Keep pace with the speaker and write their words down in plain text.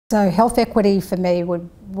So health equity for me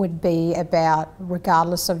would be about,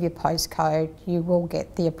 regardless of your postcode, you will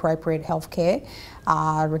get the appropriate healthcare,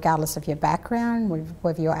 regardless of your background,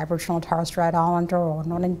 whether you're Aboriginal and Torres Strait Islander or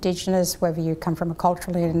non-Indigenous, whether you come from a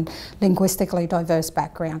culturally and linguistically diverse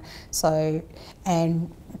background. So,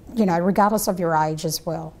 and you know, regardless of your age as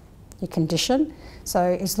well, your condition. So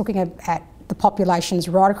it's looking at the populations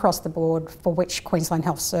right across the board for which Queensland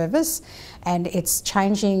Health Service, and it's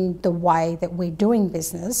changing the way that we're doing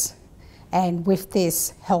business. And with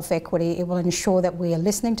this health equity, it will ensure that we are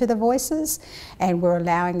listening to the voices and we're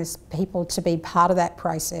allowing this people to be part of that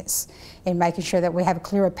process in making sure that we have a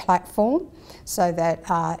clearer platform so that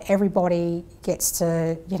everybody gets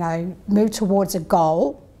to, you know, move towards a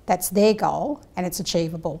goal that's their goal and it's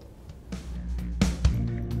achievable.